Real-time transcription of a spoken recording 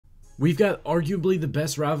We've got arguably the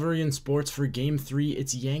best rivalry in sports for Game 3.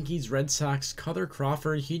 It's Yankees-Red Sox. Cutter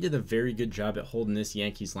Crawford, he did a very good job at holding this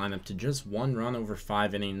Yankees lineup to just one run over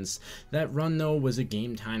 5 innings. That run, though, was a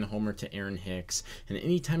game-tying homer to Aaron Hicks. And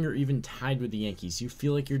anytime you're even tied with the Yankees, you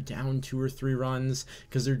feel like you're down 2 or 3 runs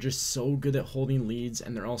because they're just so good at holding leads,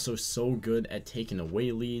 and they're also so good at taking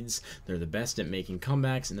away leads. They're the best at making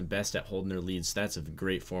comebacks and the best at holding their leads. So that's a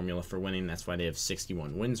great formula for winning. That's why they have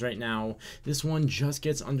 61 wins right now. This one just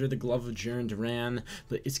gets under the glove of Jarren Duran,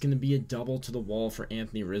 but it's going to be a double to the wall for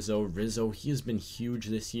Anthony Rizzo. Rizzo, he has been huge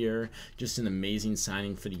this year. Just an amazing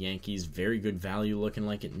signing for the Yankees. Very good value looking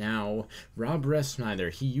like it now. Rob Refsnyder,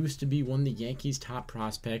 he used to be one of the Yankees' top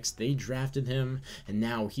prospects. They drafted him, and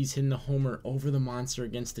now he's hitting the homer over the monster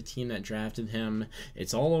against the team that drafted him.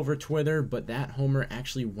 It's all over Twitter, but that homer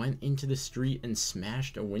actually went into the street and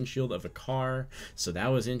smashed a windshield of a car, so that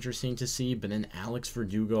was interesting to see. But then Alex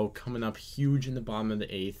Verdugo coming up huge in the bottom of the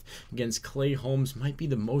 8th against Clay Holmes, might be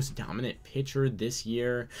the most dominant pitcher this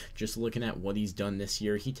year. Just looking at what he's done this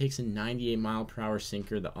year, he takes a 98-mile-per-hour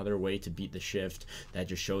sinker the other way to beat the shift. That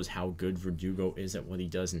just shows how good Verdugo is at what he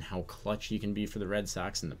does and how clutch he can be for the Red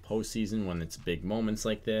Sox in the postseason when it's big moments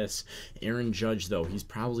like this. Aaron Judge, though, he's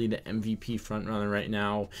probably the MVP frontrunner right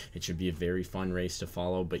now. It should be a very fun race to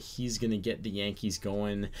follow, but he's going to get the Yankees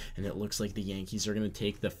going, and it looks like the Yankees are going to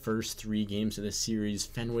take the first 3 games of the series.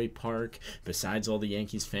 Fenway Park, besides all the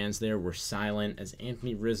Yankees fans there, were silent as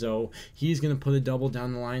Anthony Rizzo, he's going to put a double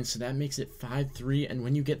down the line, so that makes it 5-3. And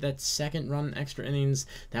when you get that second run in extra innings,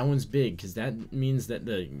 that one's big because that means that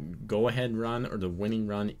the go-ahead run or the winning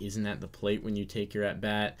run isn't at the plate when you take your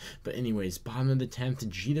at-bat. But anyways, bottom of the 10th,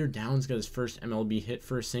 Jeter Downs got his first MLB hit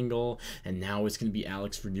for a single, and now it's going to be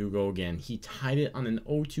Alex Verdugo again. He tied it on an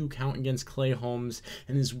 0-2 count against Clay Holmes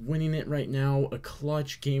and is winning it right now. A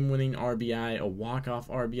clutch game-winning RBI, a walk-off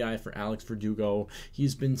RBI for Alex Verdugo.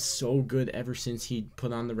 He's been so good ever since he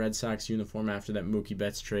put on the Red Sox uniform after that Mookie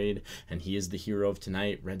Betts trade, and he is the hero of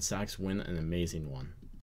tonight. Red Sox win an amazing one.